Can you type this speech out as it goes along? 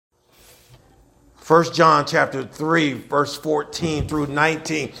1 John chapter 3, verse 14 through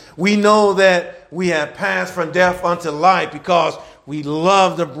 19. We know that we have passed from death unto life because we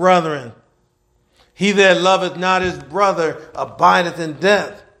love the brethren. He that loveth not his brother abideth in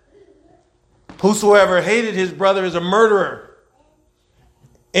death. Whosoever hated his brother is a murderer.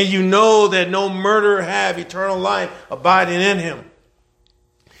 And you know that no murderer have eternal life abiding in him.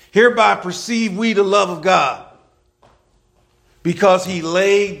 Hereby perceive we the love of God, because he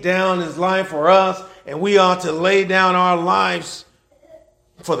laid down his life for us, and we ought to lay down our lives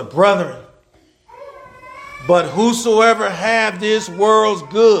for the brethren. But whosoever have this world's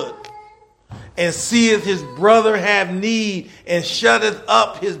good, and seeth his brother have need, and shutteth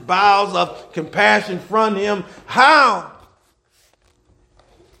up his bowels of compassion from him, how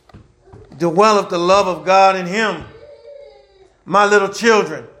dwelleth the love of God in him? My little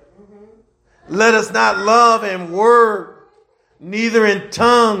children, let us not love in word, neither in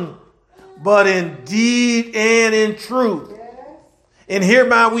tongue, but in deed and in truth. And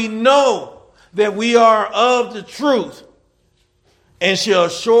hereby we know that we are of the truth, and shall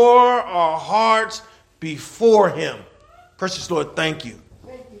assure our hearts before him. Precious Lord, thank you.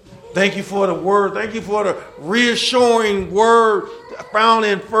 Thank you for the word. Thank you for the reassuring word found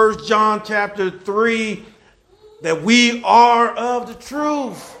in 1 John chapter 3, that we are of the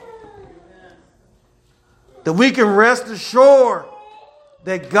truth. That we can rest assured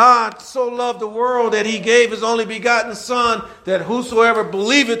that God so loved the world that he gave his only begotten Son, that whosoever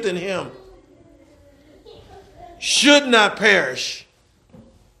believeth in him should not perish,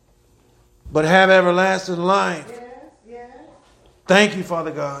 but have everlasting life. Yes, yes. Thank you,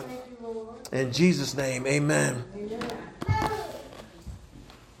 Father God. Thank you, Lord. In Jesus' name, amen. Amen.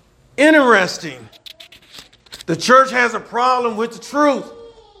 Interesting. The church has a problem with the truth.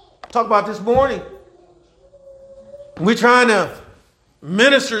 Talk about this morning. We're trying to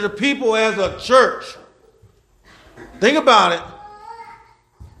minister to people as a church. Think about it.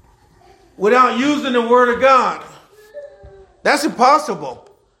 Without using the word of God. That's impossible.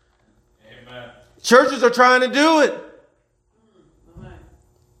 Amen. Churches are trying to do it.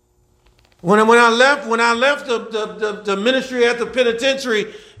 When I left the ministry at the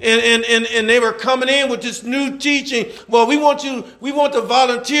penitentiary, and they were coming in with this new teaching. Well, we want the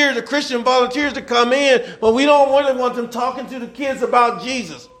volunteers, the Christian volunteers, to come in, but we don't really want them talking to the kids about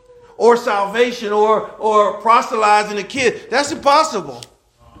Jesus or salvation or proselytizing the kids. That's impossible.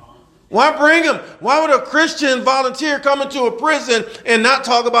 Why bring them? Why would a Christian volunteer come into a prison and not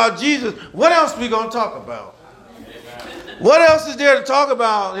talk about Jesus? What else are we going to talk about? What else is there to talk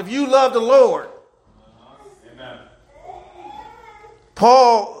about if you love the Lord? Amen.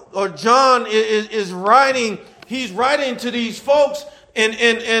 Paul or John is writing. He's writing to these folks, and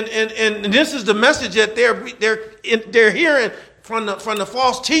this is the message that they're hearing from the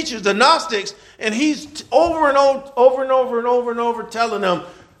false teachers, the Gnostics, and he's over and over telling them,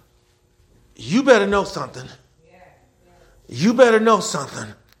 you better know something. You better know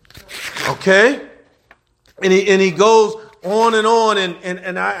something. Okay? And he goes on,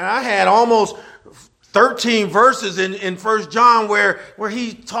 and I had almost 13 verses in 1 John where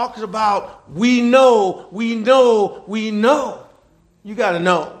he talks about we know. You got to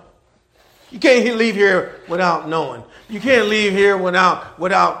know. You can't leave here without knowing. You can't leave here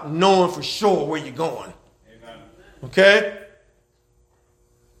without knowing for sure where you're going. Amen. Okay?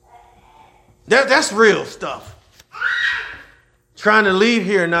 That's real stuff. Trying to leave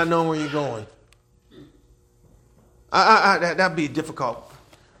here and not knowing where you're going. That'd be difficult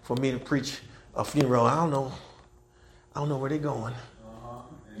for me to preach a funeral. I don't know where they're going.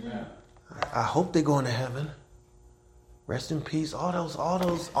 Amen. I hope they're going to heaven. Rest in peace. All those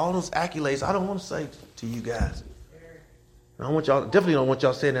accolades. I don't want to say to you guys. Definitely don't want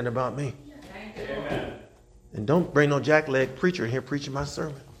y'all saying that about me. Amen. And don't bring no jackleg preacher in here preaching my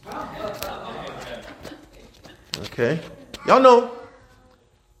sermon. Okay, y'all know.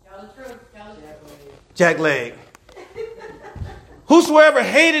 Jackleg. Whosoever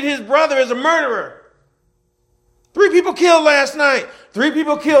hated his brother is a murderer. 3 people killed last night.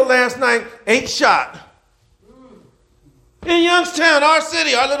 8 shot. In Youngstown, our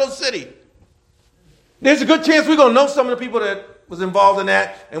city, our little city. There's a good chance we're going to know some of the people that was involved in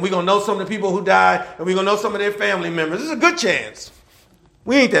that, and we're going to know some of the people who died, and we're going to know some of their family members. There's a good chance.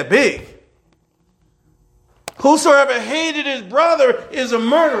 We ain't that big. Whosoever hated his brother is a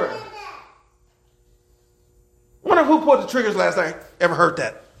murderer. I wonder who pulled the triggers last night. Ever heard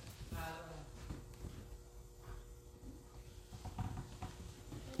that?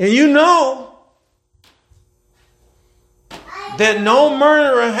 And you know that no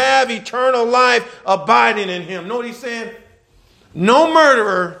murderer have eternal life abiding in him. Know what he's saying? No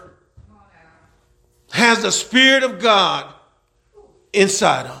murderer has the Spirit of God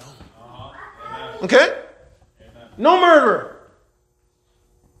inside of him. Okay? No murderer.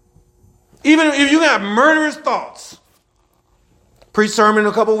 Even if you got murderous thoughts. Pre-sermon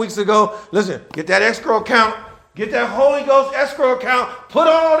a couple weeks ago. Listen, get that escrow account. Get that Holy Ghost escrow account. Put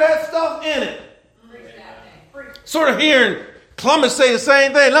all that stuff in it. Sort of hearing Columbus say the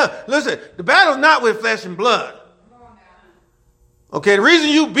same thing. Look, listen, the battle's not with flesh and blood. Okay, the reason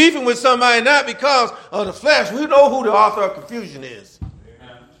you beefing with somebody not because of the flesh. We know who the author of confusion is.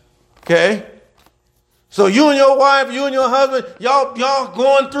 Okay? So you and your wife, you and your husband, y'all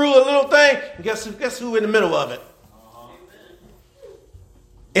going through a little thing. Guess who in the middle of it?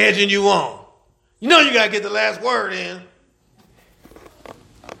 Edging you on. You know you got to get the last word in.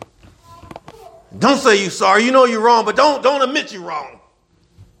 Don't say you're sorry. You know you're wrong, but don't admit you're wrong.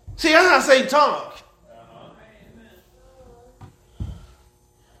 See, that's how Satan talk.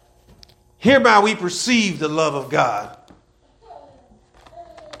 Hereby we perceive the love of God.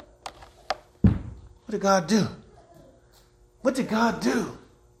 What did God do? What did God do?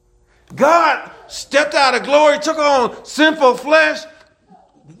 God stepped out of glory, took on sinful flesh,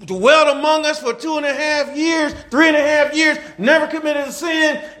 dwelt among us for 2.5 years, 3.5 years, never committed a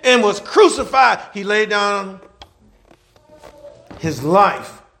sin, and was crucified. He laid down his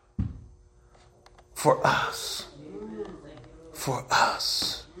life for us. For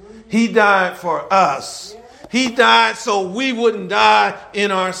us. He died for us. He died so we wouldn't die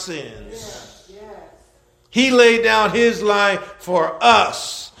in our sins. He laid down his life for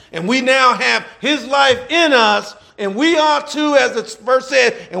us. And we now have his life in us. And we are to, as the verse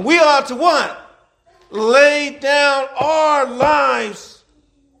said, and we are to what? Lay down our lives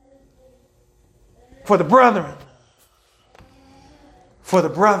for the brethren. For the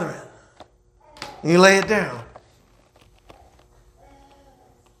brethren. And you lay it down.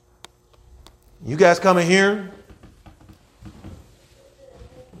 You guys come in here,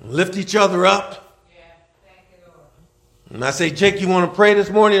 lift each other up. And I say, Jake, you want to pray this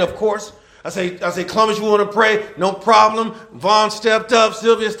morning? Of course. I say, Columbus, you want to pray? No problem. Vaughn stepped up.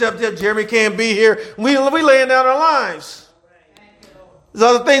 Sylvia stepped up. Jeremy can't be here. We laying down our lives. There's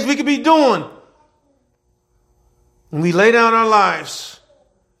other things we could be doing. And we lay down our lives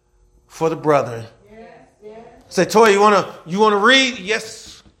for the brethren. Say, Toy, you want to read?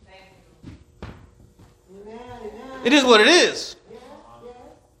 Yes. It is what it is.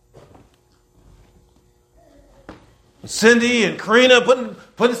 Cindy and Karina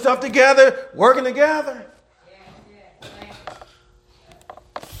putting stuff together, working together.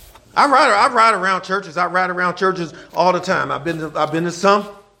 I ride around churches. I ride around churches all the time. I've been to some.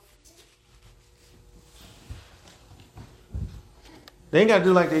 They ain't got to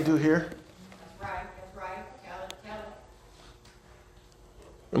do like they do here. That's right. Tell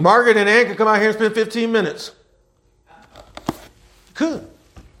it. Margaret and Ann could come out here and spend 15 minutes. Could.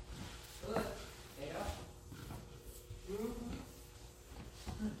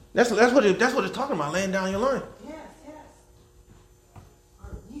 That's what it's talking about, laying down your life. Yes.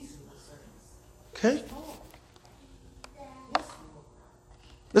 Okay.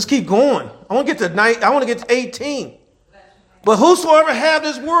 Let's keep going. I want to get to 18. But whosoever have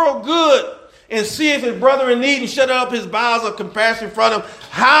this world good and seeth his brother in need and shut up his bowels of compassion from him,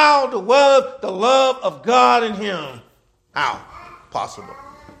 how to love the love of God in him? How? Possible.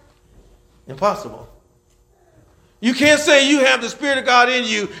 Impossible. You can't say you have the Spirit of God in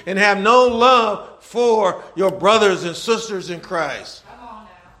you and have no love for your brothers and sisters in Christ. Come on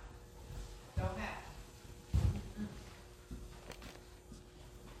now. Don't have.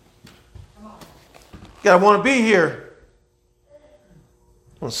 Come on. You gotta want to be here.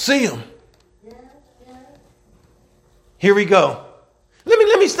 Want to see them. Here we go.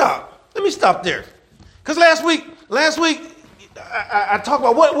 Let me stop. Let me stop there. Because last week I talked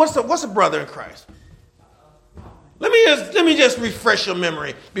about what's a brother in Christ. Let me just refresh your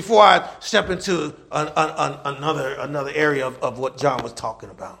memory before I step into another area of what John was talking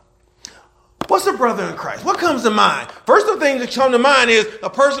about. What's a brother in Christ? What comes to mind? First of the things that come to mind is a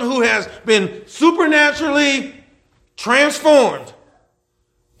person who has been supernaturally transformed,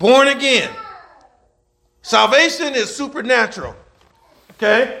 born again. Salvation is supernatural.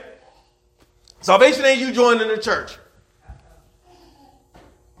 Okay? Salvation ain't you joining the church.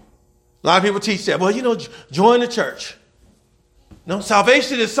 A lot of people teach that. Well, join the church. No,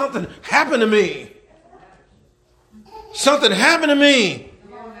 salvation is something happened to me. Something happened to me.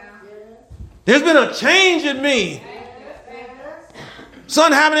 There's been a change in me.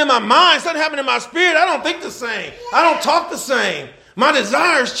 Something happened in my mind. Something happened in my spirit. I don't think the same. I don't talk the same. My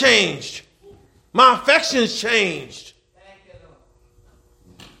desires changed. My affections changed.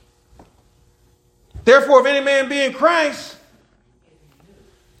 Therefore, if any man be in Christ,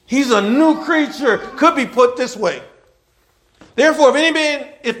 he's a new creature. Could be put this way. Therefore,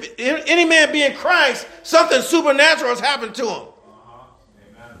 if any man be in Christ, something supernatural has happened to him.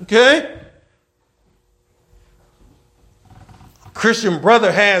 Okay? Christian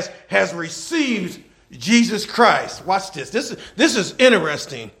brother has received Jesus Christ. Watch this. This is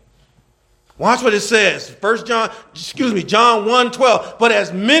interesting. Watch what it says. John 1:12. But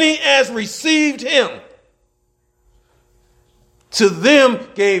as many as received him, to them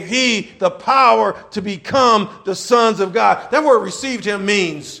gave he the power to become the sons of God. That word received him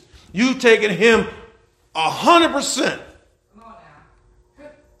means you taking him 100%.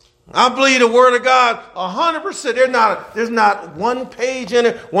 I believe the word of God 100%. There's not one page in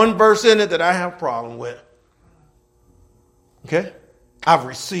it, one verse in it that I have a problem with. Okay? I've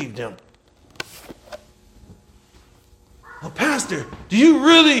received him. Well, Pastor, do you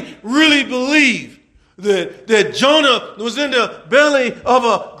really, really believe that Jonah was in the belly of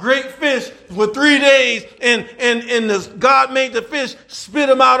a great fish for 3 days and God made the fish spit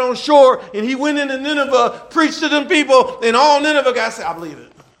him out on shore and he went into Nineveh, preached to them people, and all Nineveh guys said, I believe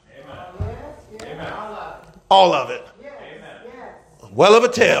it. Amen. Yes. Amen. All of it. Yes. Amen. Yes. Well of a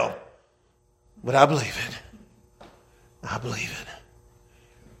tale, but I believe it. I believe it.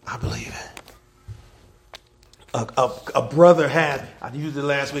 I believe it. A brother I used it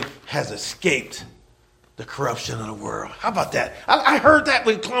last week, has escaped the corruption of the world. How about that? I heard that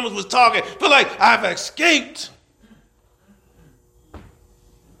when Columbus was talking. Feel like I've escaped.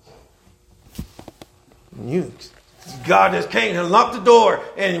 God just came and locked the door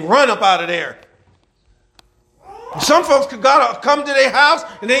and run up out of there. Some folks got to come to their house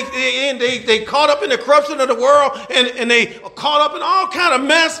and they caught up in the corruption of the world and they caught up in all kind of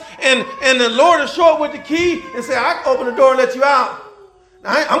mess and the Lord will show up with the key and say, I can open the door and let you out.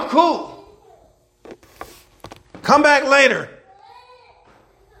 I'm cool. Come back later.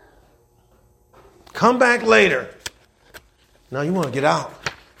 Come back later. Now you want to get out.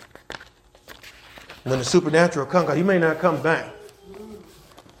 When the supernatural comes, you may not come back.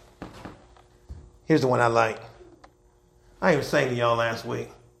 Here's the one I like. I even sang to y'all last week.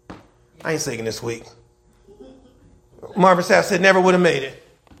 I ain't singing this week. Marvin Sapp said never would have made it.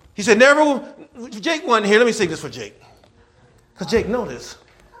 He said Jake wasn't here. Let me sing this for Jake. Because Jake knows this.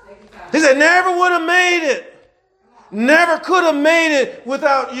 He said never would have made it. Never could have made it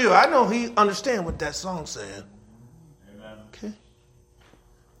without you. I know he understands what that song said. Amen. Okay?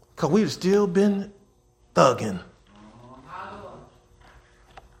 Because we've still been thugging.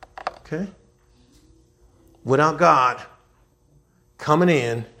 Okay? Without God coming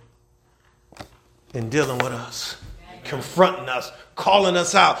in and dealing with us, confronting us, calling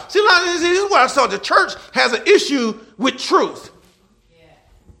us out. See, this is what I saw. The church has an issue with truth.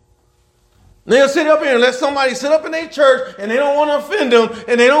 They'll sit up here and let somebody sit up in their church and they don't want to offend them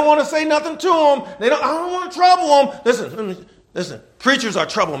and they don't want to say nothing to them. I don't want to trouble them. Listen, preachers are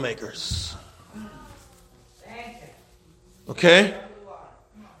troublemakers. Okay?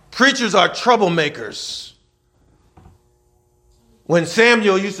 Preachers are troublemakers. When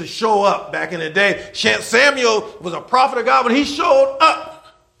Samuel used to show up back in the day, Samuel was a prophet of God. When he showed up,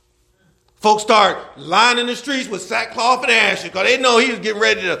 folks start lying in the streets with sackcloth and ashes because they know he was getting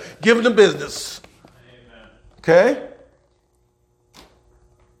ready to give them the business. Amen. Okay?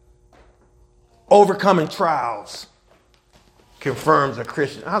 Overcoming trials confirms a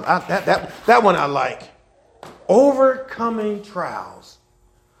Christian. That one I like. Overcoming trials.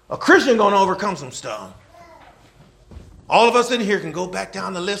 A Christian going to overcome some stuff. All of us in here can go back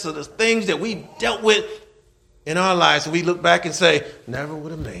down the list of the things that we dealt with in our lives. And we look back and say, never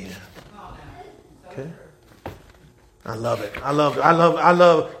would have made it. Okay? I love it. I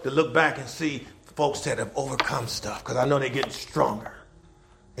love to look back and see folks that have overcome stuff because I know they're getting stronger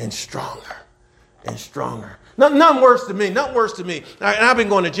and stronger and stronger. Nothing worse to me. Nothing worse to me. And I've been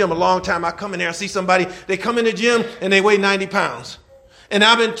going to the gym a long time. I come in there and see somebody. They come in the gym and they weigh 90 pounds. And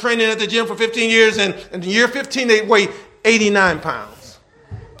I've been training at the gym for 15 years. And in year 15, they weigh 89 pounds.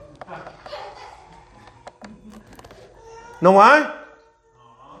 Know why?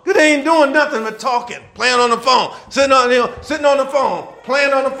 Because they ain't doing nothing but talking, playing on the phone, sitting on the phone,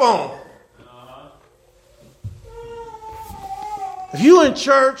 playing on the phone. If you in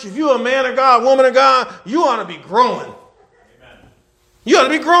church, if you're a man of God, woman of God, you ought to be growing. Amen. You ought to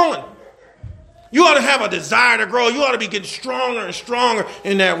be growing. You ought to have a desire to grow. You ought to be getting stronger and stronger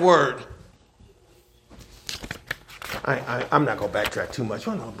in that word. I'm not going to backtrack too much.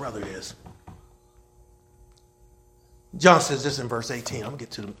 You know what brother is. John says this in verse 18.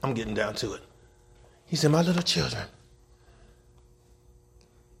 I'm getting down to it. He said, my little children,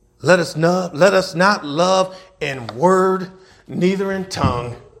 Let us not love in word, neither in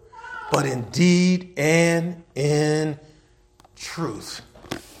tongue, but in deed and in truth.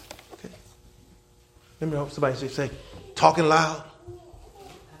 Okay. Remember somebody say, talking loud,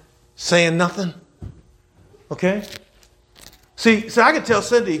 saying nothing. Okay? See, so I can tell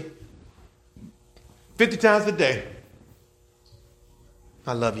Cindy 50 times a day,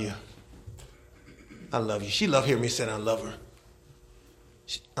 I love you. I love you. She loves hearing me say I love her.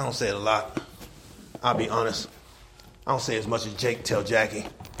 I don't say it a lot. I'll be honest. I don't say as much as Jake tell Jackie.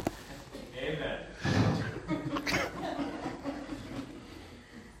 Amen.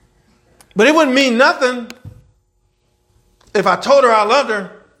 But it wouldn't mean nothing if I told her I loved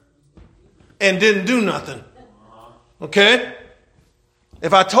her and didn't do nothing. Okay?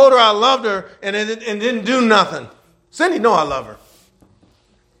 If I told her I loved her and didn't do nothing. Cindy know I love her.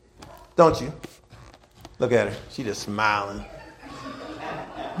 Don't you? Look at her. She just smiling.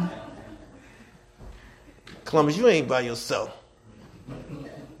 Columbus, you ain't by yourself.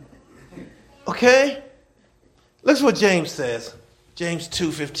 Okay? Look what James says. James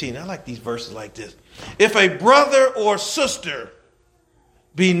 2:15. I like these verses like this. If a brother or sister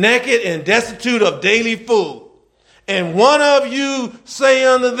be naked and destitute of daily food, and one of you say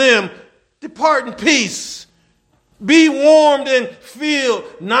unto them, depart in peace, be warmed and filled,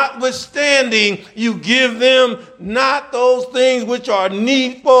 notwithstanding you give them not those things which are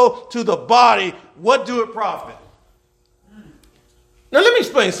needful to the body, what do it profit? Now let me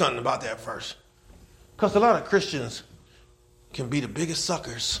explain something about that verse. Because a lot of Christians can be the biggest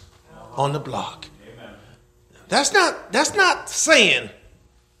suckers on the block. Amen. That's not saying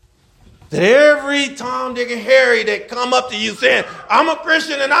that every Tom, Dick, and Harry that come up to you saying, I'm a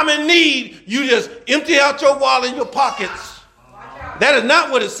Christian and I'm in need, you just empty out your wallet and your pockets. That is not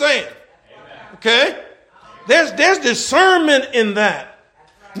what it's saying. Okay? There's discernment in that.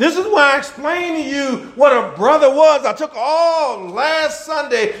 This is why I explained to you what a brother was. I took all last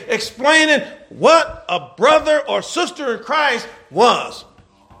Sunday explaining what a brother or sister in Christ was.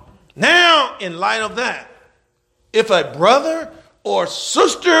 Now, in light of that, if a brother or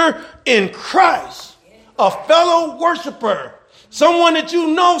sister in Christ, a fellow worshiper, someone that you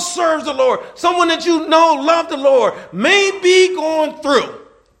know serves the Lord, someone that you know loves the Lord, may be going through.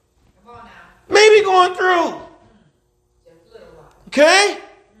 Maybe going through. Okay?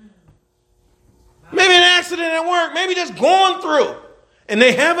 Maybe an accident at work, maybe just going through, and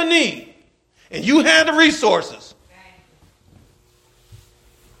they have a need, and you have the resources.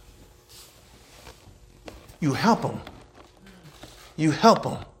 You help them. You help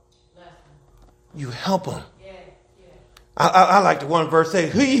them. You help them. I like the one verse say,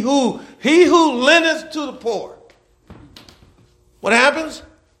 he who lendeth to the poor. What happens?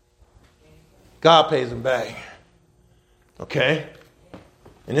 God pays him back. Okay?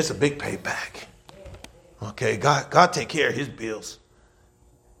 And it's a big payback. Okay, God take care of his bills.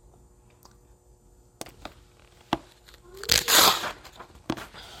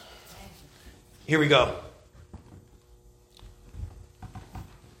 Here we go.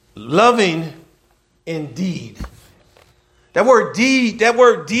 Loving indeed. That word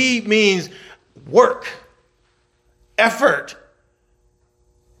deed means work, effort,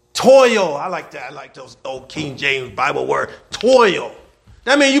 toil. I like that. I like those old King James Bible words. Toil.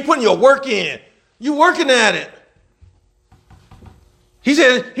 That means you putting your work in. You working at it. He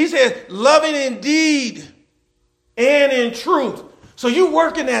said, loving in deed and in truth. So you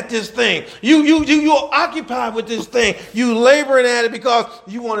working at this thing. You're occupied with this thing. You laboring at it because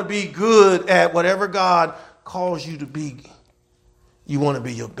you want to be good at whatever God calls you to be. You want to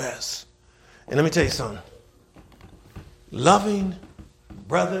be your best. And let me tell you something. Loving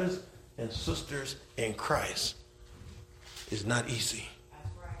brothers and sisters in Christ is not easy.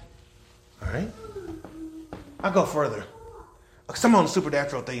 All right? I'll go further. I'm on the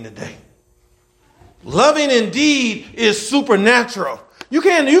supernatural thing today. Loving indeed is supernatural. You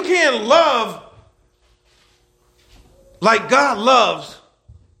can't love like God loves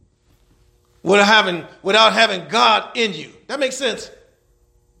without having God in you. That makes sense.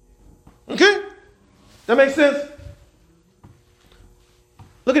 Okay? That makes sense?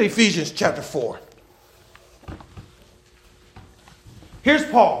 Look at Ephesians chapter 4. Here's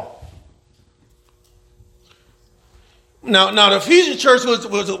Paul. Now the Ephesian church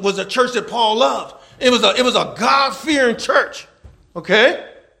was a church that Paul loved. It was a God-fearing church. Okay?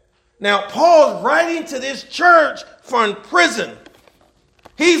 Now Paul's writing to this church from prison.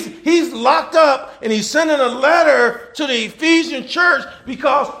 He's locked up and he's sending a letter to the Ephesian church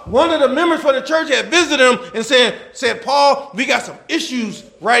because one of the members for the church had visited him and said, Paul, we got some issues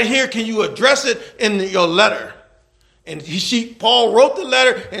right here. Can you address it in your letter? And Paul wrote the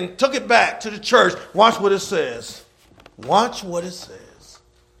letter and took it back to the church. Watch what it says. Watch what it says.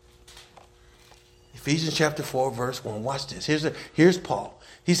 Ephesians chapter 4, verse 1. Watch this. Here's Paul.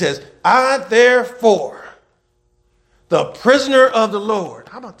 He says, I therefore, the prisoner of the Lord.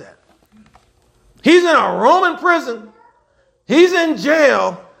 How about that? He's in a Roman prison. He's in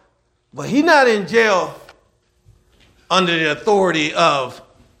jail, but he's not in jail under the authority of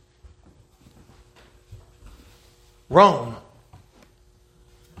Rome.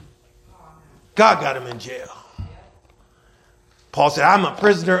 God got him in jail. Paul said, I'm a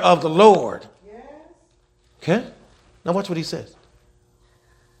prisoner of the Lord. Okay? Now watch what he says.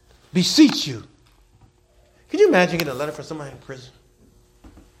 Beseech you. Can you imagine getting a letter from somebody in prison?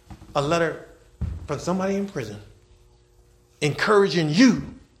 A letter from somebody in prison encouraging you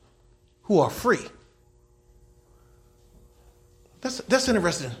who are free. That's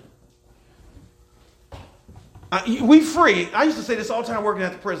interesting. We free. I used to say this all the time working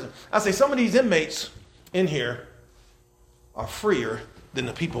at the prison. I say some of these inmates in here are freer than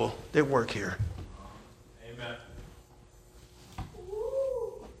the people that work here. Amen.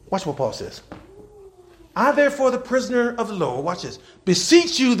 Watch what Paul says. I therefore, the prisoner of the Lord, watch this,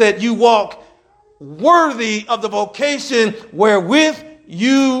 beseech you that you walk worthy of the vocation wherewith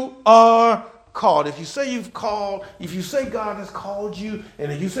you are called. If you say you've called, if you say God has called you,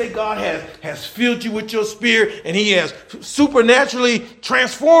 and if you say God has filled you with your spirit and he has supernaturally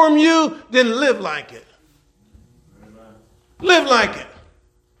transformed you, then live like it. Amen. Live like it.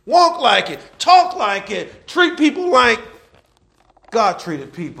 Walk like it. Talk like it. Treat people like God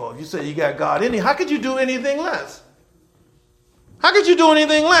treated people. If you say you got God in you, how could you do anything less? How could you do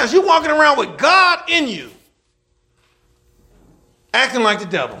anything less? You're walking around with God in you, acting like the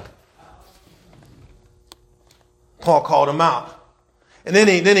devil. Paul called him out. And then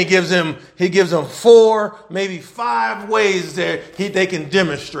he gives them 4, maybe 5 ways that they can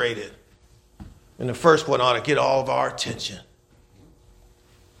demonstrate it. And the first one ought to get all of our attention.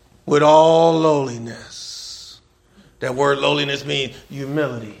 With all lowliness. That word lowliness means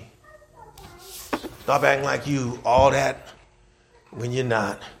humility. Stop acting like you all that when you're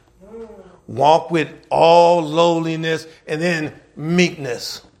not. Walk with all lowliness and then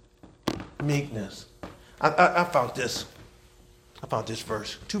meekness. Meekness. I found this. I found this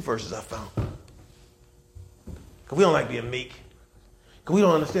verse. 2 verses I found. Because we don't like being meek. Because we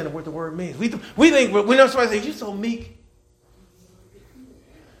don't understand what the word means. We think, when somebody says, you're so meek.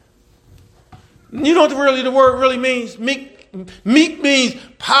 You know what the word really means? Meek means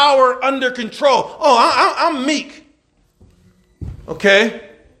power under control. Oh, I'm meek. Okay?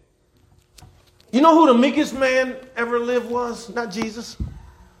 You know who the meekest man ever lived was? Not Jesus.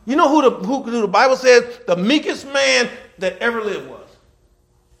 You know who the Bible says the meekest man that ever lived was?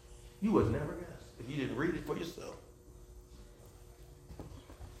 You would never guess if you didn't read it for yourself.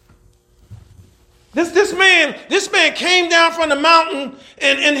 This man came down from the mountain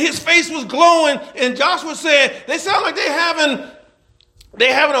and his face was glowing, and Joshua said, they sound like they're having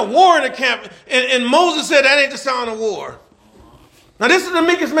a war in the camp. And Moses said, that ain't the sound of war. Now this is the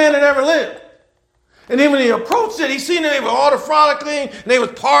meekest man that ever lived. And then when he approached it, he seen that they were all the frolicking, and they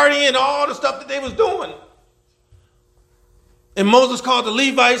was partying, all the stuff that they was doing. And Moses called the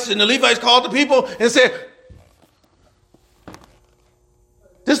Levites, and the Levites called the people and said,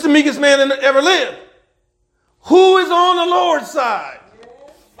 this is the meekest man that ever lived. Who is on the Lord's side?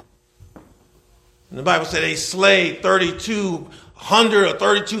 And the Bible said they slayed 3,200 or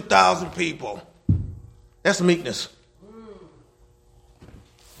 32,000 people. That's meekness.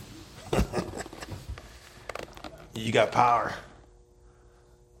 You got power,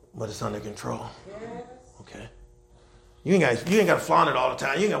 but it's under control. Okay. You ain't got to flaunt it all the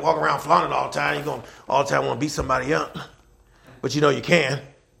time. You ain't got to walk around flaunting it all the time. You're going to all the time want to beat somebody up. But you know you can.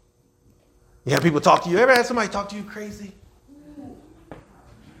 You have people talk to you. Ever had somebody talk to you crazy?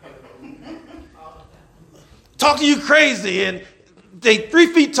 Talk to you crazy and they 3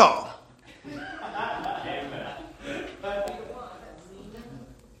 feet tall.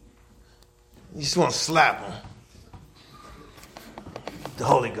 You just want to slap them. The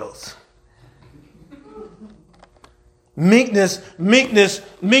Holy Ghost. Meekness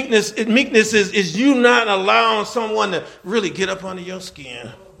is you not allowing someone to really get up under your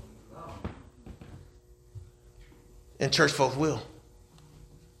skin. And church folks will.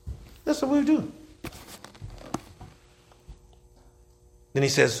 That's what we do. Then he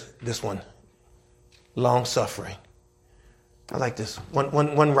says this one, long suffering. I like this.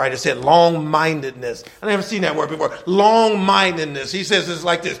 One writer said long-mindedness. I never seen that word before. Long-mindedness. He says it's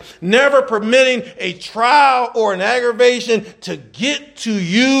like this. Never permitting a trial or an aggravation to get to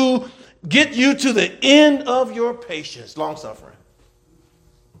you get you to the end of your patience. Long suffering.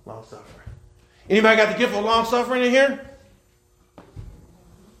 Long suffering. Anybody got the gift of long suffering in here?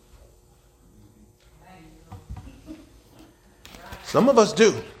 Some of us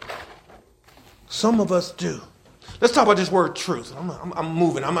do. Some of us do. Let's talk about this word truth. I'm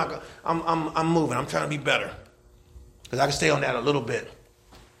moving. I'm moving. I'm trying to be better. Because I can stay on that a little bit.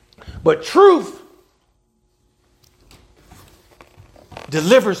 But truth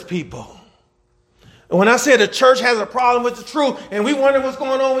delivers people. And when I say the church has a problem with the truth, and we wonder what's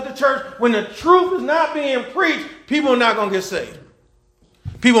going on with the church, when the truth is not being preached, people are not going to get saved.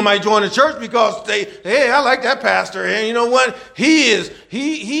 People might join the church because hey, I like that pastor. And you know what? He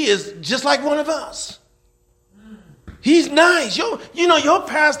is just like one of us. He's nice. Your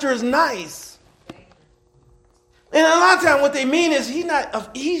pastor is nice. And a lot of times what they mean is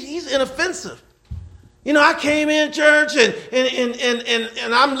he's inoffensive. I came in church and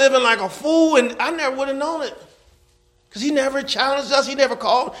I'm living like a fool, and I never would have known it. Because he never challenged us. He never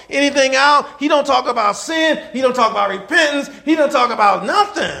called anything out. He don't talk about sin. He don't talk about repentance. He don't talk about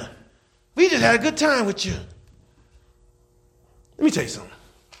nothing. We just had a good time with you. Let me tell you something.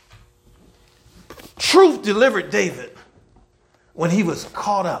 Truth delivered David when he was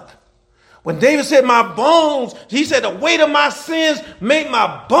caught up. When David said, my bones, he said, the weight of my sins made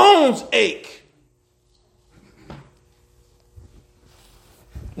my bones ache.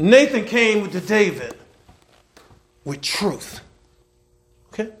 Nathan came to David with truth.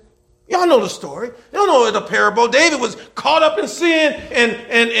 Okay? Y'all know the story. Y'all know the parable. David was caught up in sin,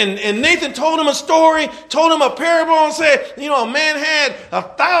 and Nathan told him a story, told him a parable, and said, a man had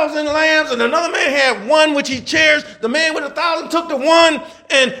 1,000 lambs, and another man had one which he cherished. The man with 1,000 took the one,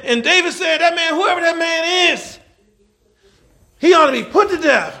 and David said, that man, whoever that man is, he ought to be put to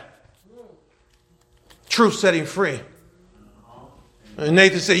death. Truth set him free. And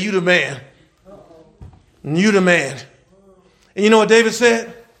Nathan said, you the man. You the man. And you know what David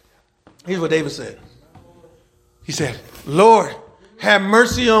said? Here's what David said. He said, Lord, have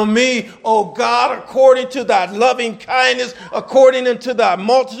mercy on me, O God, according to thy loving kindness, according unto thy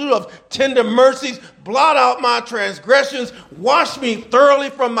multitude of tender mercies. Blot out my transgressions, wash me thoroughly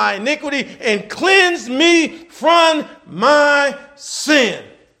from my iniquity, and cleanse me from my sin.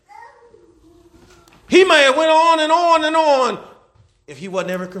 He may have went on and on and on if he wasn't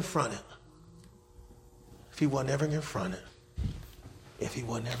ever confronted. If he wasn't ever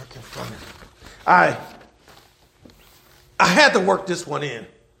confronted. I had to work this one in.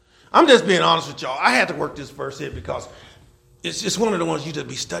 I'm just being honest with y'all. I had to work this verse in because it's one of the ones you just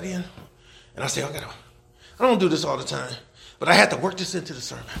be studying. And I say, I don't do this all the time. But I had to work this into the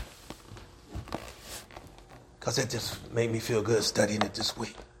sermon. Because it just made me feel good studying it this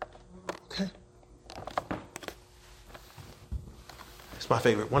week. Okay? It's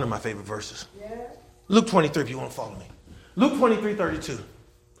one of my favorite verses. Yeah. Luke 23, if you want to follow me. Luke 23:32.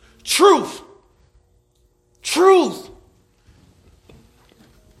 Truth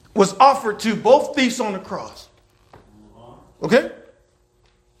was offered to both thieves on the cross. Okay?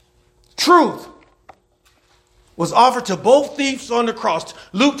 Truth was offered to both thieves on the cross.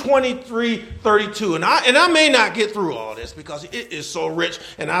 Luke 23:32. And I may not get through all this because it is so rich.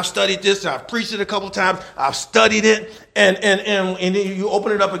 And I've studied this. I've preached it a couple times. I've studied it. And then you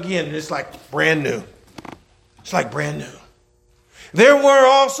open it up again and it's like brand new. It's like brand new. There were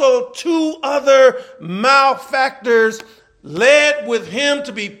also two other malefactors led with him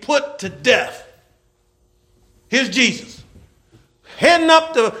to be put to death. Here's Jesus. Heading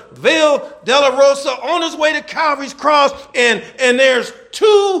up the Via Dolorosa on his way to Calvary's cross. And there's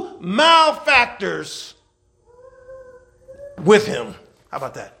two malefactors with him. How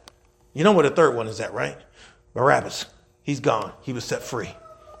about that? You know where the third one is at, right? Barabbas. He's gone. He was set free.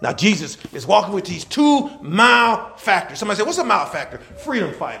 Now, Jesus is walking with these two malefactors. Somebody say, what's a malefactor?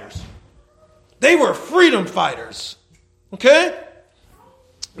 Freedom fighters. They were freedom fighters. Okay?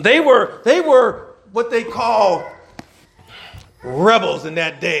 They were what they call rebels in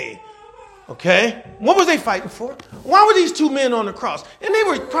that day. Okay? What was they fighting for? Why were these two men on the cross? And they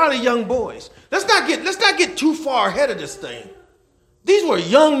were probably young boys. Let's not get too far ahead of this thing. These were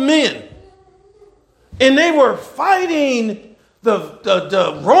young men. And they were fighting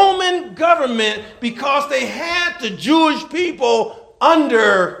the Roman government because they had the Jewish people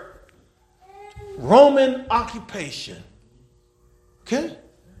under Roman occupation. Okay?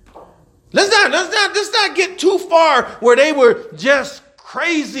 Let's not get too far where they were just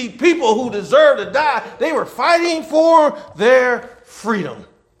crazy people who deserved to die. They were fighting for their freedom.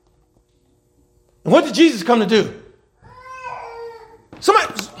 And what did Jesus come to do?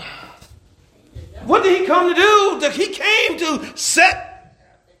 What did he come to do? He came to set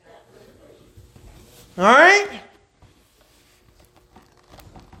All right?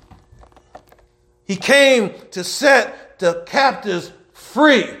 He came to set the captives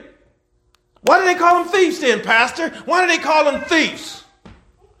free. Why do they call them thieves then, Pastor? Why do they call them thieves?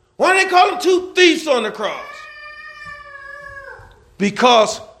 Why do they call them two thieves on the cross?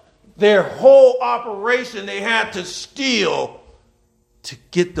 Because their whole operation, they had to steal to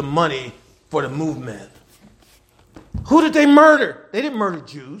get the money for the movement. Who did they murder? They didn't murder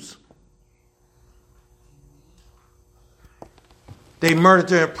Jews. They murdered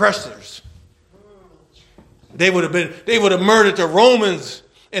their oppressors. They would have murdered the Romans,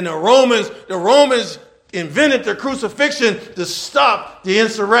 and the Romans invented the crucifixion to stop the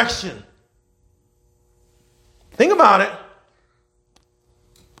insurrection. Think about it.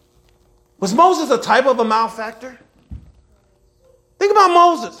 Was Moses a type of a malefactor? Think about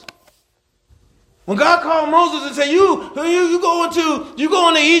Moses. When God called Moses and said, you go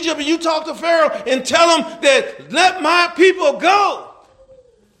into Egypt and you talk to Pharaoh and tell him that let my people go.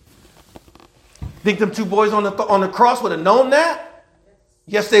 Think them two boys on the cross would have known that?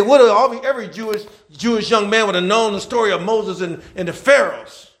 Yes, they would have. Every Jewish young man would have known the story of Moses and the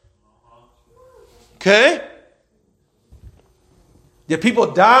Pharaohs. Okay? Did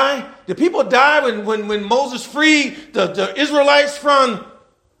people die? Did people die when Moses freed the Israelites from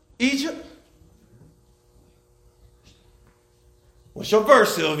Egypt? What's your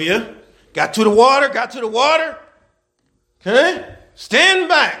verse, Sylvia? Got to the water. Okay? Stand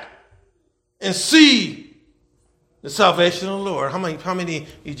back and see the salvation of the Lord. How many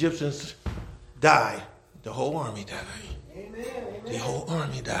Egyptians died? The whole army died. Amen. The whole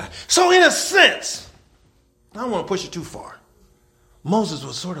army died. So in a sense, I don't want to push it too far. Moses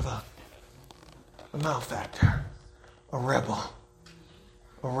was sort of a malefactor, a rebel.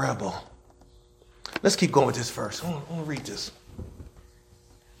 Let's keep going with this verse. I want to read this.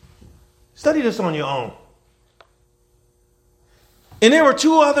 Study this on your own. And there were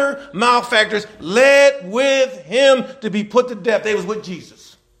two other malefactors led with him to be put to death. They was with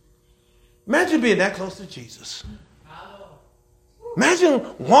Jesus. Imagine being that close to Jesus. Imagine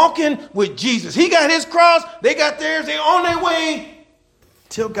walking with Jesus. He got his cross. They got theirs. They're on their way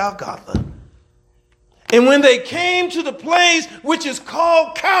till Golgotha. And when they came to the place which is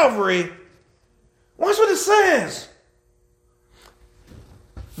called Calvary, watch what it says.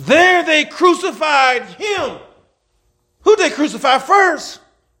 There they crucified him. Who they crucified first?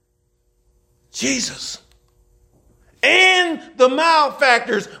 Jesus. And the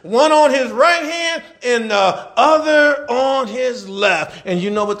malefactors, one on his right hand and the other on his left. And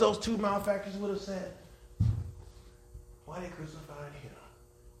you know what those two malefactors would have said? Why they crucified him?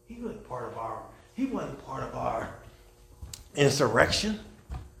 He wasn't part of our insurrection.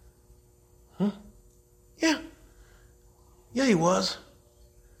 Yeah, he was.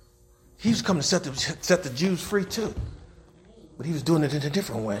 He was coming to set the Jews free too. But he was doing it in a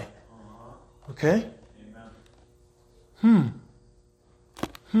different way. Okay? And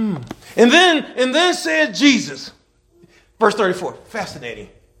then said Jesus. Verse 34. Fascinating.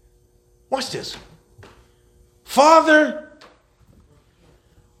 Watch this. Father,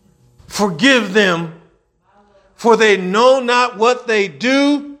 forgive them, for they know not what they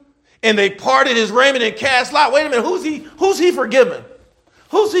do. And they parted his raiment and cast lot. Wait a minute. Who's he forgiven?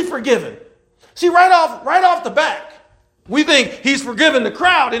 Who's he forgiven? See, right off the back, we think he's forgiven the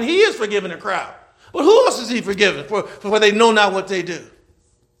crowd, and he is forgiving the crowd. But who else is he forgiven for they know not what they do?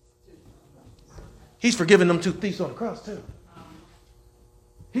 He's forgiven them two thieves on the cross, too.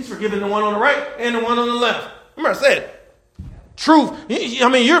 He's forgiven the one on the right and the one on the left. Remember I said, truth. I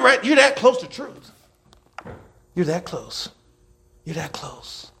mean, you're right. You're that close to truth. You're that close. You're that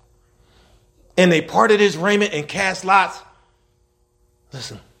close. And they parted his raiment and cast lots.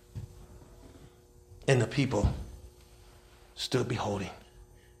 Listen. And the people stood beholding.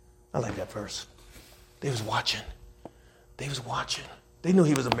 I like that verse. They was watching. They knew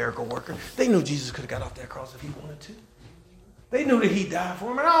he was a miracle worker. They knew Jesus could have got off that cross if he wanted to. They knew that he died for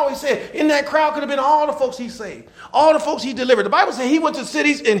them. And I always said, in that crowd could have been all the folks he saved, all the folks he delivered. The Bible said he went to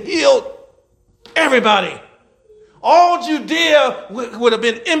cities and healed everybody. All Judea would have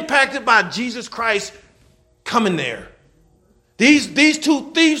been impacted by Jesus Christ coming there. These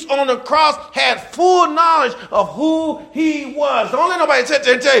two thieves on the cross had full knowledge of who he was. Don't let nobody sit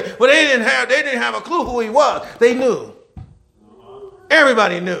there and tell you, well, they didn't have a clue who he was. They knew.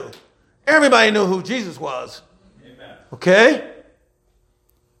 Everybody knew. Everybody knew who Jesus was. Amen. Okay?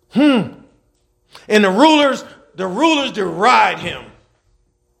 And the rulers deride him.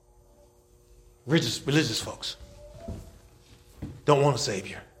 Religious folks don't want a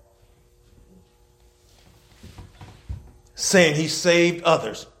savior. Saying he saved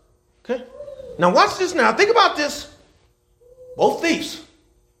others. Okay? Now watch this now. Think about this. Both thieves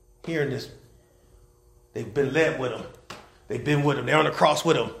hearing this. They've been led with him. They've been with him. They're on the cross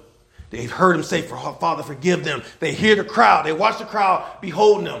with him. They've heard him say, Father, forgive them. They hear the crowd. They watch the crowd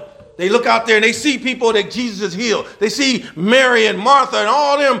beholding them. They look out there and they see people that Jesus has healed. They see Mary and Martha and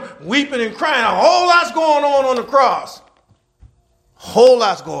all them weeping and crying. A whole lot's going on the cross. Whole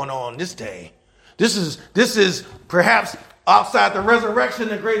lot's going on this day. This is perhaps outside the resurrection,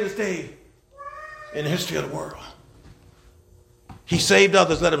 the greatest day in the history of the world. He saved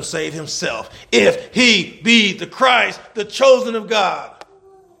others, let him save himself. If he be the Christ, the chosen of God.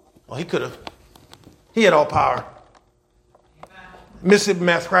 Well, he could have. He had all power. Mississippi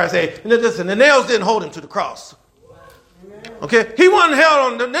Mass Christ said, listen, the nails didn't hold him to the cross. Okay? He wasn't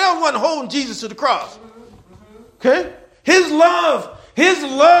held on, the nails wasn't holding Jesus to the cross. Okay? His love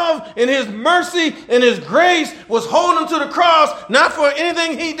and his mercy and his grace was holding him to the cross, not for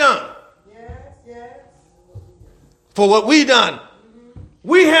anything he done. Yes. For what we done.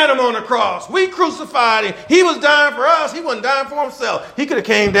 We had him on the cross. We crucified him. He was dying for us. He wasn't dying for himself. He could have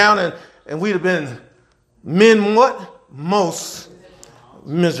came down and we'd have been men what? Most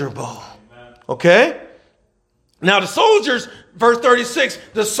miserable. Okay? Now the soldiers, verse 36,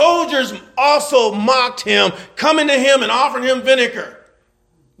 the soldiers also mocked him, coming to him and offering him vinegar.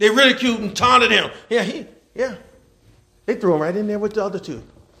 They ridiculed and taunted him. Yeah. They threw him right in there with the other two.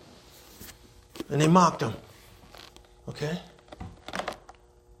 And they mocked him. Okay?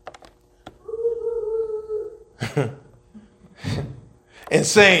 And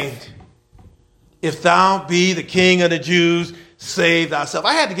saying, if thou be the king of the Jews, save thyself.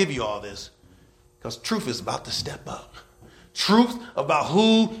 I had to give you all this because truth is about to step up. Truth about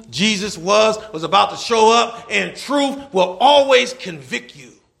who Jesus was about to show up, and truth will always convict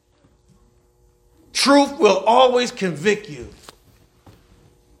you. Truth will always convict you.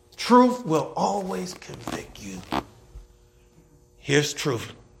 Truth will always convict you. Here's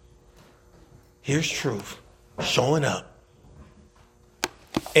truth. Here's truth showing up.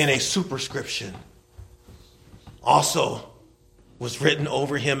 And a superscription also was written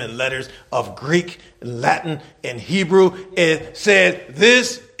over him in letters of Greek, Latin, and Hebrew. It said,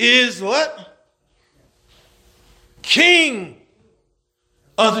 this is what? King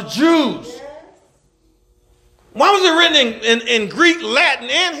of the Jews. Why was it written in Greek, Latin,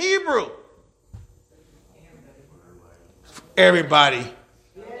 and Hebrew? Everybody.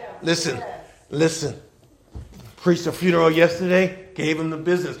 Listen. Preached a funeral yesterday, gave him the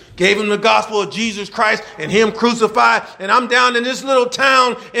business, gave him the gospel of Jesus Christ and him crucified. And I'm down in this little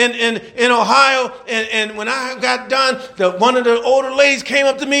town in Ohio. And when I got done, one of the older ladies came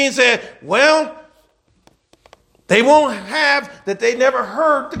up to me and said, well, they won't have that they never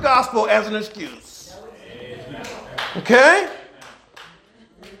heard the gospel as an excuse. Okay?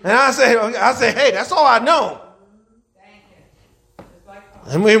 And I say, hey, that's all I know.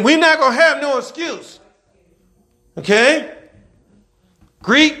 And we're not going to have no excuse. Okay?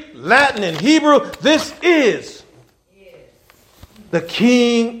 Greek, Latin, and Hebrew. This is the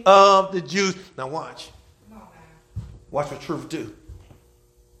King of the Jews. Now watch. Watch what truth do.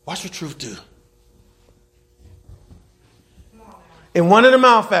 Watch what truth do. In one of the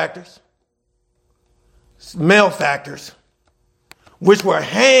malefactors, which were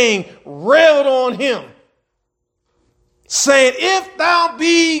hanged, railed on him, saying, if thou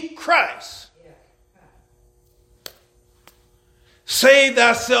be Christ, save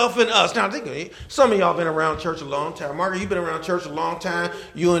thyself and us. Now, think some of y'all been around church a long time. Margaret, you've been around church a long time.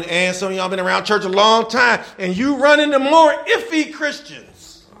 You and Ann, some of y'all been around church a long time. And you run into more iffy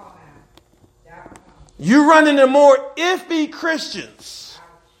Christians. You run into more iffy Christians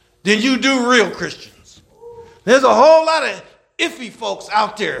than you do real Christians. There's a whole lot of iffy folks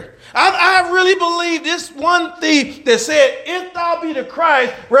out there. I really believe this one thief that said, if thou be the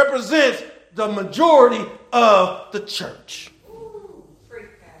Christ, represents the majority of the church.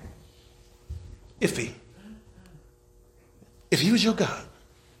 Iffy. If he was your God,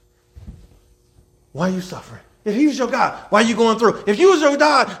 why are you suffering? If he was your God, why are you going through? If you was your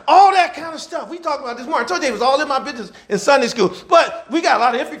God, all that kind of stuff. We talked about this morning. I told you it was all in my business in Sunday school. But we got a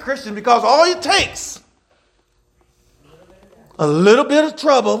lot of iffy Christians because all it takes a little bit of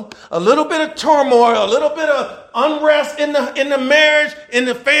trouble, a little bit of turmoil, a little bit of unrest in the marriage, in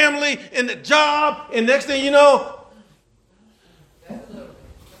the family, in the job, and next thing you know,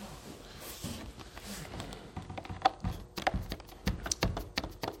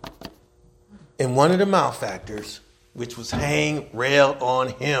 and one of the malefactors, which was hanged, railed on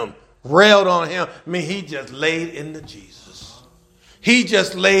him. I mean, he just laid into Jesus. He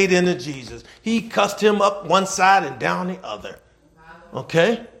cussed him up one side and down the other.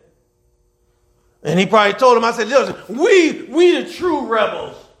 Okay? And he probably told him, I said, listen, we the true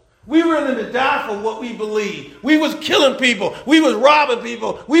rebels. We were willing to die for what we believe. We was killing people. We was robbing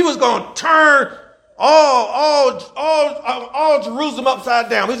people. We was going to turn all Jerusalem upside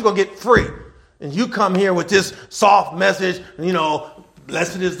down. We was going to get free. And you come here with this soft message,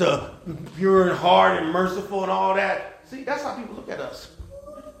 blessed is the pure in heart and merciful and all that. See, that's how people look at us.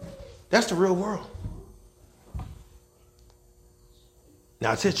 That's the real world.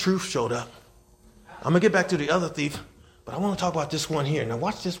 Now, it said truth showed up. I'm going to get back to the other thief, but I want to talk about this one here. Now,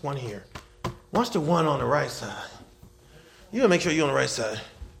 watch this one here. Watch the one on the right side. You got to make sure you're on the right side.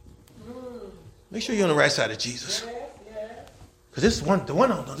 Make sure you're on the right side of Jesus. Because this one, the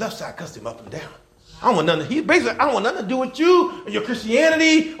one on the left side cussed him up and down. I don't want nothing. I don't want nothing to do with you or your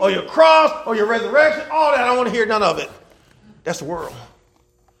Christianity or your cross or your resurrection. All that. I don't want to hear none of it. That's the world.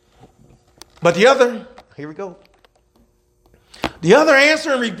 But the other, here we go. The other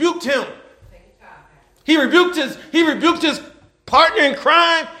answered and rebuked him. He rebuked his partner in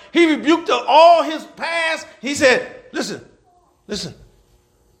crime. He rebuked all his past. He said, listen.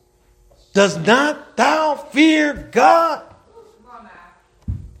 Does not thou fear God?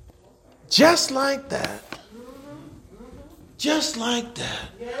 Just like that. Just like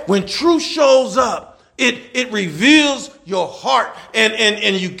that. When truth shows up, it reveals your heart,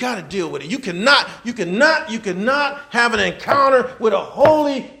 and you got to deal with it. You cannot have an encounter with a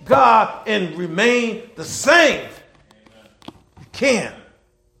holy God and remain the same. You can't.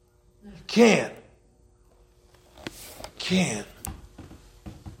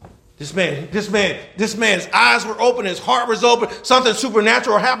 This man's eyes were open, his heart was open. Something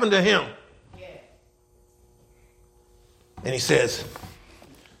supernatural happened to him. And he says,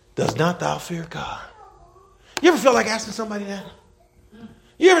 does not thou fear God? You ever feel like asking somebody that?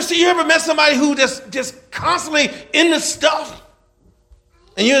 You ever met somebody who just constantly in the stuff?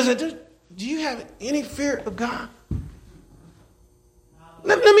 And you say, do you have any fear of God?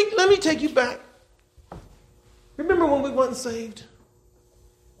 Let me take you back. Remember when we wasn't saved?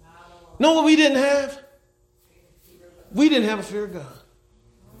 Know what we didn't have? We didn't have a fear of God.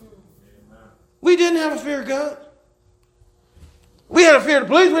 We didn't have a fear of God. We had a fear of the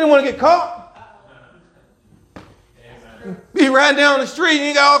police. We didn't want to get caught. Be riding down the street and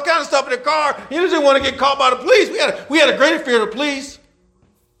you got all kinds of stuff in the car. You just didn't want to get caught by the police. We had a greater fear of the police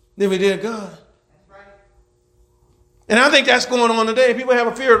than we did God. And I think that's going on today. People have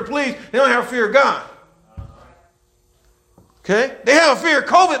a fear of the police. They don't have a fear of God. Okay? They have a fear of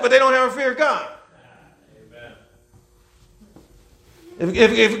COVID, but they don't have a fear of God.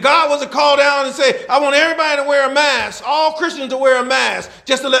 If God was to call down and say, I want everybody to wear a mask, all Christians to wear a mask,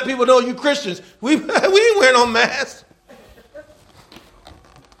 just to let people know you Christians, we ain't wearing no mask.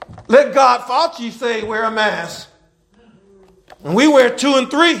 Let God Fauci say wear a mask. And we wear 2 and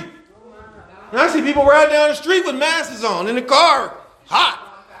 3. And I see people ride down the street with masks on in the car,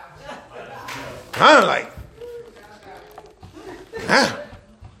 hot. I'm like,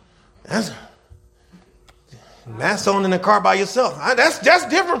 that's mask on in the car by yourself. That's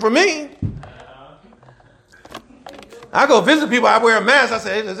different for me. I go visit people, I wear a mask. I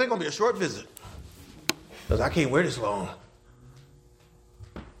say, hey, this ain't going to be a short visit. Because I can't wear this long.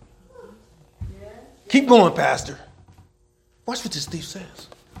 Keep going, Pastor. Watch what this thief says.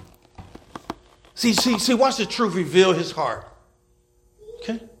 See, watch the truth reveal his heart.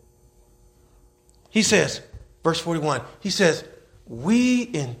 Okay? He says, verse 41, he says, we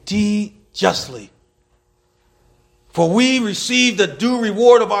indeed justly, for we received the due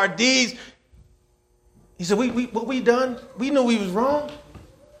reward of our deeds. He said, what we done, we knew we was wrong,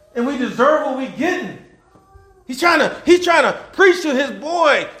 and we deserve what we getting. He's trying to preach to his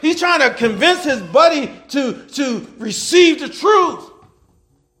boy. He's trying to convince his buddy to receive the truth.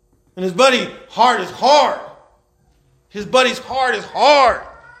 And his buddy's heart is hard. His buddy's heart is hard.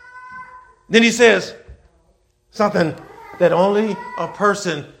 Then he says something that only a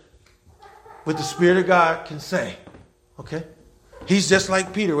person with the Spirit of God can say. Okay? He's just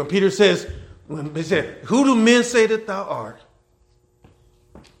like Peter. When Peter says, when he said, who do men say that thou art?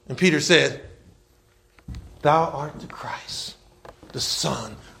 And Peter said, thou art the Christ, the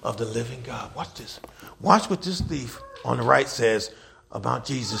Son of the living God. Watch this. Watch what this thief on the right says about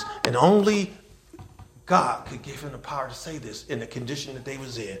Jesus. And only God could give him the power to say this in the condition that they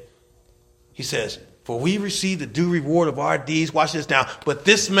was in. He says, for we receive the due reward of our deeds. Watch this now. But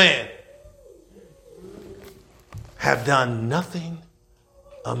this man have done nothing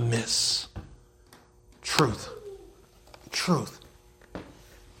amiss. Truth.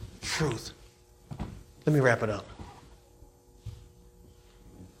 Let me wrap it up.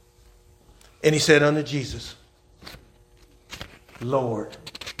 And he said unto Jesus, Lord,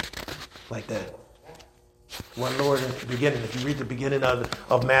 like that. He wasn't Lord in the beginning. If you read the beginning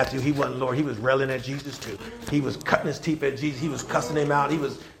of Matthew, he wasn't Lord. He was railing at Jesus too. He was cutting his teeth at Jesus. He was cussing him out. He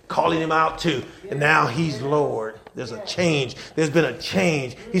was calling him out too. And now he's Lord. There's a change. There's been a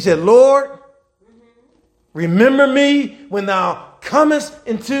change. He said, Lord, remember me when thou comest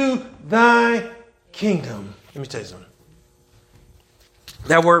into thy kingdom. Let me tell you something.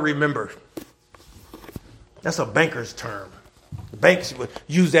 That word remember, that's a banker's term. Banks would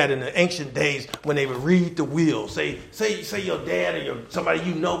use that in the ancient days when they would read the will. Say your dad or somebody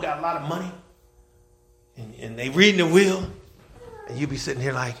you know got a lot of money, and they reading the will, and you be sitting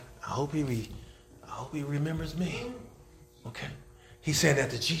here like, I hope he remembers me. Okay, he's saying that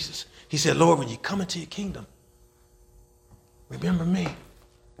to Jesus. He said, Lord, when you come into your kingdom, remember me.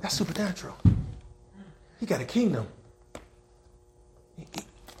 That's supernatural. He got a kingdom.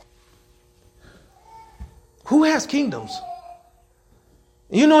 Who has kingdoms?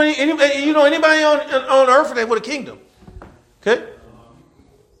 You know anybody on earth that with a kingdom? Okay.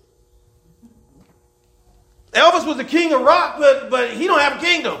 Elvis was the king of rock, but he don't have a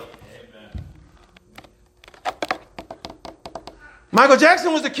kingdom. Amen. Michael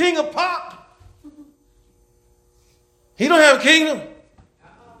Jackson was the king of pop. He don't have a kingdom.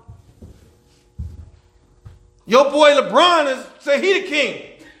 Your boy LeBron say he the king.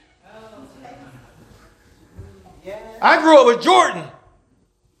 I grew up with Jordan.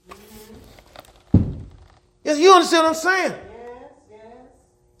 Yes, you understand what I'm saying? Yes.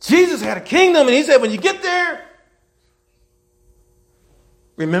 Jesus had a kingdom, and he said, when you get there,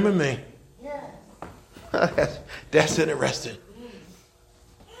 remember me. Yes. That's interesting.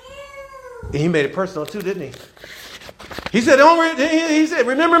 And he made it personal too, didn't he? He said,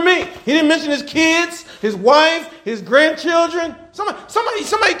 remember me. He didn't mention his kids, his wife, his grandchildren.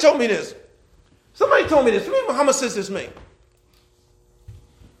 Somebody told me this. Somebody told me this. Remember how much sense this made?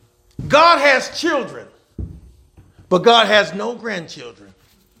 God has children, but God has no grandchildren.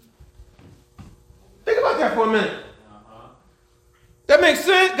 Think about that for a minute. That makes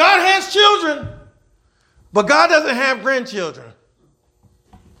sense. God has children, but God doesn't have grandchildren.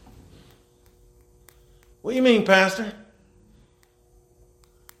 What do you mean, Pastor?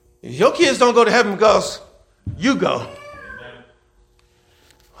 Your kids don't go to heaven because you go.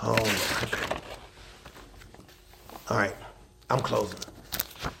 Oh, okay. All right, I'm closing.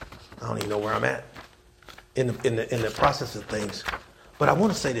 I don't even know where I'm at in the process of things. But I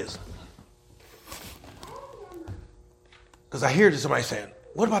want to say this. Because I hear somebody saying,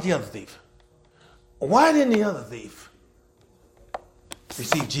 what about the other thief? Why didn't the other thief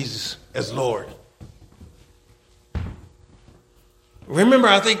receive Jesus as Lord? Remember,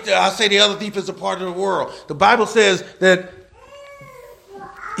 I say the other thief is a part of the world. The Bible says that,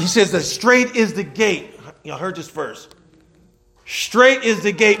 he says that straight is the gate. Y'all heard this verse. Straight is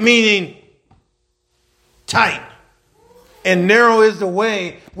the gate, meaning tight. And narrow is the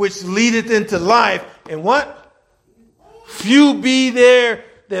way which leadeth into life. And what? Few be there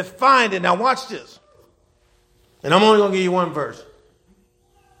that find it. Now watch this. And I'm only going to give you one verse.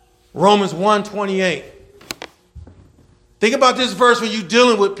 Romans 1:28. Think about this verse when you're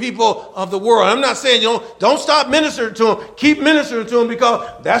dealing with people of the world. I'm not saying don't stop ministering to them. Keep ministering to them,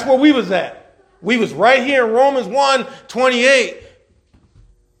 because that's where we was at. We was right here in Romans 1:28.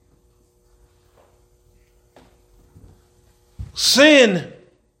 Sin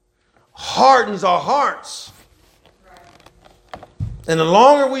hardens our hearts. And the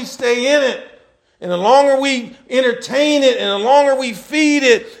longer we stay in it, and the longer we entertain it, and the longer we feed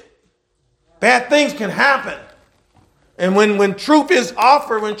it, bad things can happen. And when truth is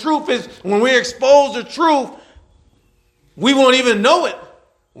offered, when we're exposed to truth, we won't even know it.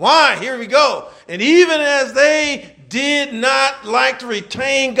 Why? Here we go. And even as they did not like to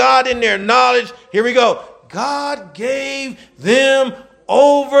retain God in their knowledge, here we go. God gave them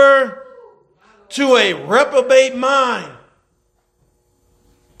over to a reprobate mind.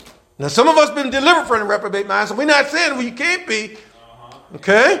 Now, some of us been delivered from a reprobate mind, so we're not saying we can't be.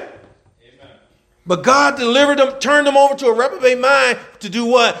 Okay? Amen. But God delivered them, turned them over to a reprobate mind to do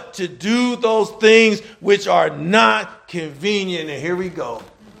what? To do those things which are not convenient. And here we go.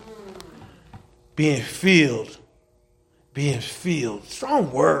 Being filled,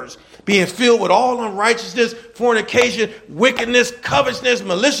 strong words, being filled with all unrighteousness, fornication, wickedness, covetousness,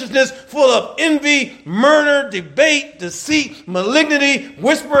 maliciousness, full of envy, murder, debate, deceit, malignity,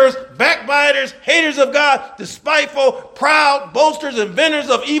 whisperers, backbiters, haters of God, despiteful, proud, boasters, inventors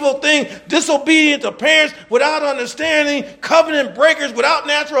of evil things, disobedient to parents, without understanding, covenant breakers, without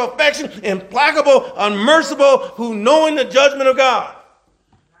natural affection, implacable, unmerciful, who knowing the judgment of God.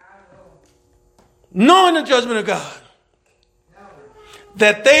 Knowing the judgment of God.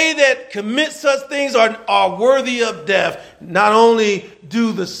 that they that commit such things are worthy of death, not only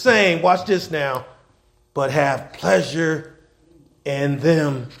do the same, watch this now, but have pleasure in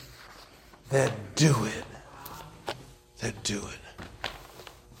them that do it. That do it.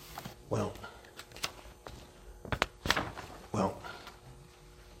 Well,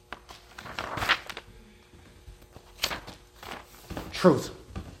 truth.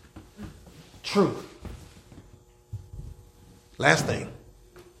 Last thing.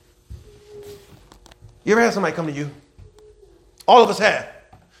 You ever had somebody come to you? All of us have.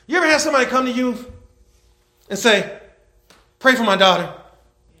 You ever had somebody come to you and say, pray for my daughter,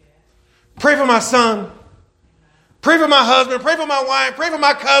 pray for my son, pray for my husband, pray for my wife, pray for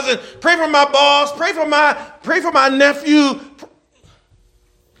my cousin, pray for my boss, pray for my nephew.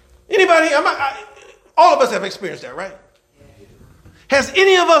 Anybody? All of us have experienced that, right? Has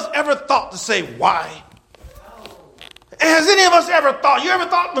any of us ever thought to say why? Has any of us ever thought? You ever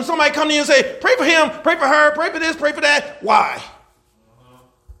thought when somebody come to you and say, pray for him, pray for her, pray for this, pray for that? Why?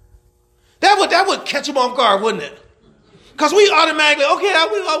 That would catch them off guard, wouldn't it? Because we automatically, okay,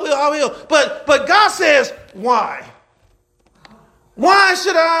 I will. But God says, why? Why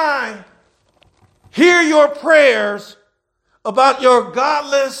should I hear your prayers about your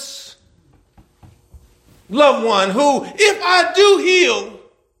godless loved one who, if I do heal,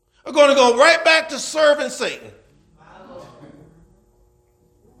 are going to go right back to serving Satan?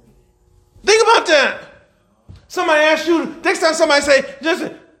 Think about that. Somebody asks you, next time somebody say,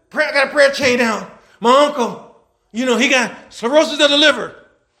 listen, I got a prayer chain down. My uncle, he got cirrhosis of the liver.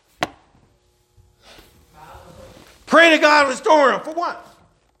 Pray to God restore him. For what?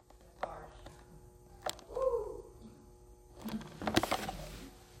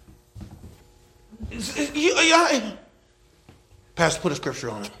 Pastor, put a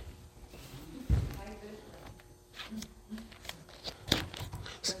scripture on it.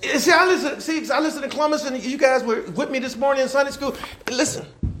 See, I listen to Columbus, and you guys were with me this morning in Sunday school. Listen,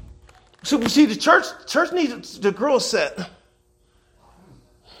 so see, the church needs to grow a set.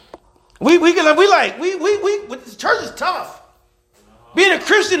 The church is tough. Being a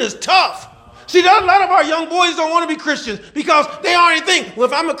Christian is tough. See, a lot of our young boys don't want to be Christians because they already think, well,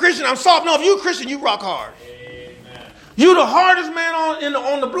 if I'm a Christian, I'm soft. No, if you're a Christian, you rock hard. Amen. You're the hardest man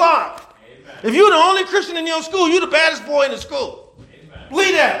on the block. Amen. If you're the only Christian in your school, you're the baddest boy in the school. Amen.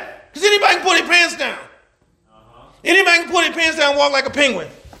 Believe that. Because anybody can pull their pants down. Anybody can pull their pants down and walk like a penguin.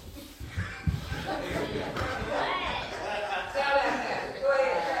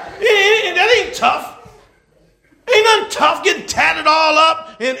 That ain't tough. Ain't nothing tough getting tatted all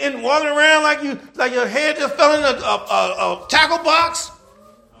up and walking around like your head just fell in a tackle box.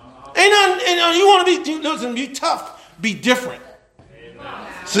 Ain't nothing. You want to be tough. Be different. Amen.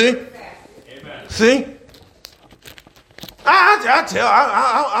 See? Amen. See?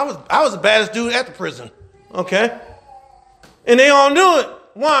 I was the baddest dude at the prison. Okay? And they all knew it.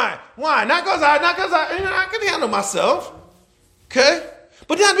 Why? Not because I can handle myself. Okay?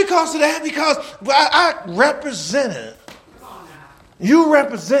 But not because of that, because I represent it. You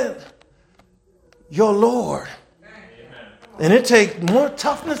represent your Lord. And it takes more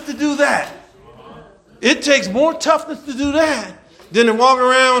toughness to do that. It takes more toughness to do that than to walk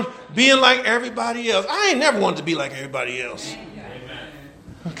around being like everybody else. I ain't never wanted to be like everybody else.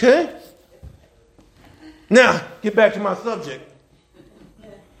 Okay? Now, get back to my subject.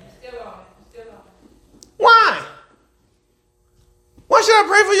 Why? Why should I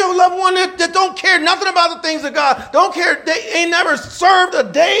pray for your loved one that don't care nothing about the things of God? Don't care. They ain't never served a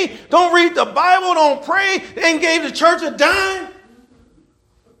day. Don't read the Bible. Don't pray. They ain't gave the church a dime.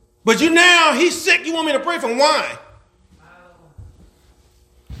 But he's sick. You want me to pray for him? Why?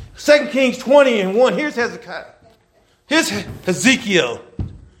 2 Kings 20:1. Here's Hezekiah. Here's Ezekiel.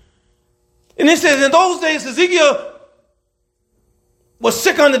 And it says, in those days, Ezekiel was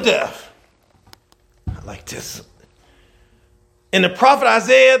sick unto death. I like this. And the prophet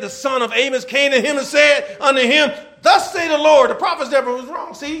Isaiah, the son of Amos, came to him and said unto him, thus say the Lord. The prophets never was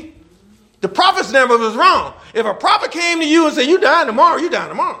wrong. See? The prophets never was wrong. If a prophet came to you and said, you die tomorrow, you die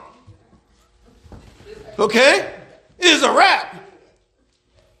tomorrow. Okay? It's a wrap.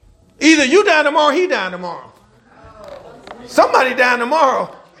 Either you die tomorrow or he die tomorrow. Somebody die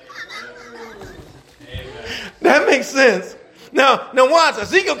tomorrow. That makes sense. Now watch.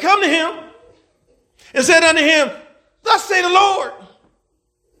 Ezekiel come to him and said unto him, thus say the Lord,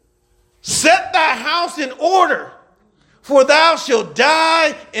 set thy house in order, for thou shalt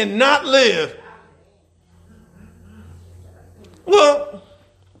die and not live. Well,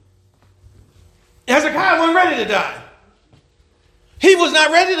 Hezekiah wasn't ready to die. He was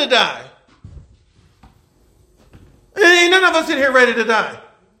not ready to die. ain't none of us in here ready to die.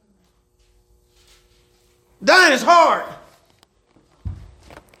 Dying is hard.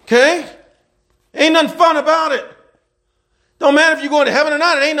 Okay? Ain't nothing fun about it. Don't matter if you're going to heaven or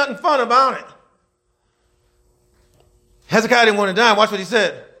not, it ain't nothing fun about it. Hezekiah didn't want to die. Watch what he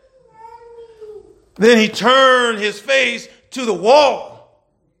said. Then he turned his face to the wall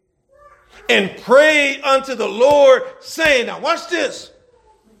and prayed unto the Lord, saying, now watch this.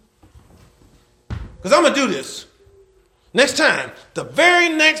 Because I'm going to do this. Next time, the very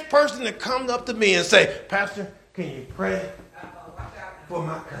next person that comes up to me and say, Pastor, can you pray for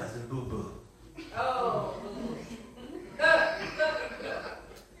my cousin Boo Boo? Oh.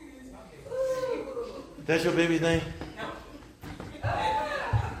 That's your baby's name?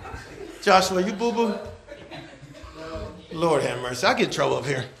 Joshua, you Boo Boo? Lord have mercy. I get in trouble up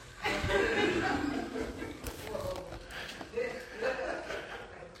here.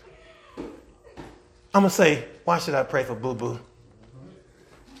 I'm going to say, why should I pray for Boo Boo?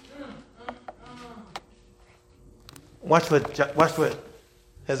 Watch what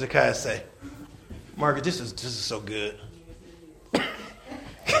Hezekiah say. Margaret, this is so good.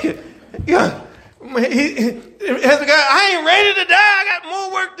 Yeah, Hezekiah, I ain't ready to die. I got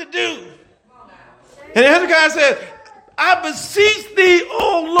more work to do. And Hezekiah said, I beseech thee,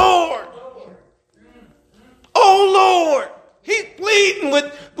 O Lord. O Lord. He's pleading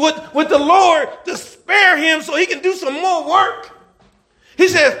with the Lord to spare him so he can do some more work. He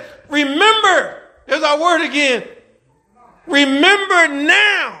says, remember, there's our word again. Remember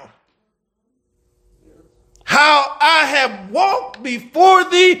now how I have walked before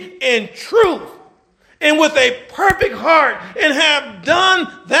thee in truth and with a perfect heart, and have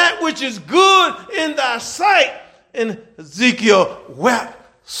done that which is good in thy sight. And Ezekiel wept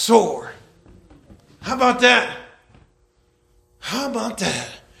sore. How about that? How about that?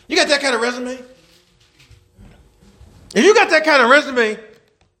 You got that kind of resume? If you got that kind of resume,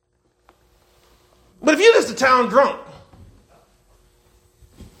 but if you're just a town drunk,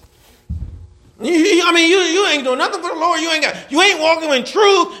 you ain't doing nothing for the Lord. You ain't walking in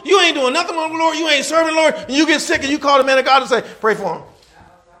truth. You ain't doing nothing for the Lord. You ain't serving the Lord. And you get sick and you call the man of God and say, pray for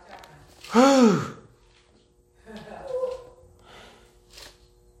him.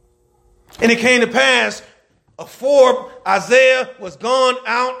 And it came to pass, afore Isaiah was gone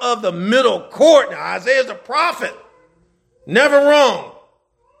out of the middle court. Now Isaiah's a prophet. Never wrong.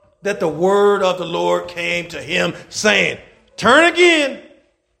 That the word of the Lord came to him saying, turn again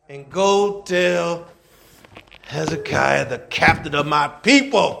and go tell Hezekiah, the captain of my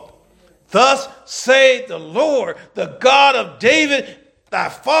people. Thus saith the Lord, the God of David, thy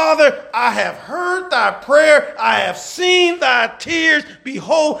father, I have heard thy prayer. I have seen thy tears.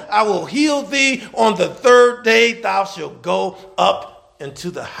 Behold, I will heal thee. On the third day thou shalt go up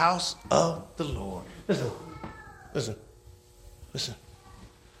into the house of the Lord. Listen.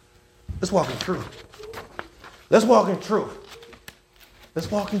 Let's walk in truth. Let's walk in truth. Let's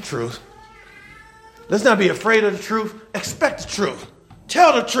walk in truth. Let's not be afraid of the truth. Expect the truth.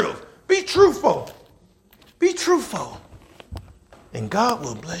 Tell the truth. Be truthful. Be truthful. And God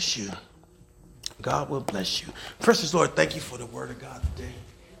will bless you. God will bless you. Precious Lord, thank you for the word of God today.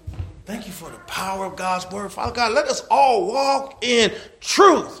 Thank you for the power of God's word. Father God, let us all walk in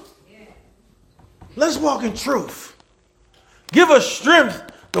truth. Let's walk in truth. Give us strength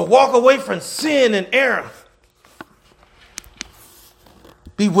to walk away from sin and error.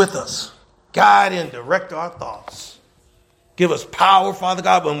 Be with us. Guide and direct our thoughts. Give us power, Father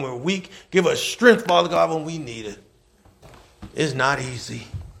God, when we're weak. Give us strength, Father God, when we need it. It's not easy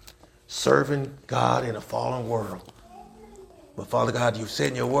serving God in a fallen world. But Father God, you've said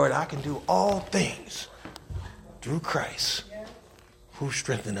in your word, I can do all things through Christ who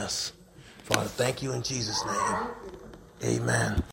strengthens us. Father, thank you in Jesus' name. Amen.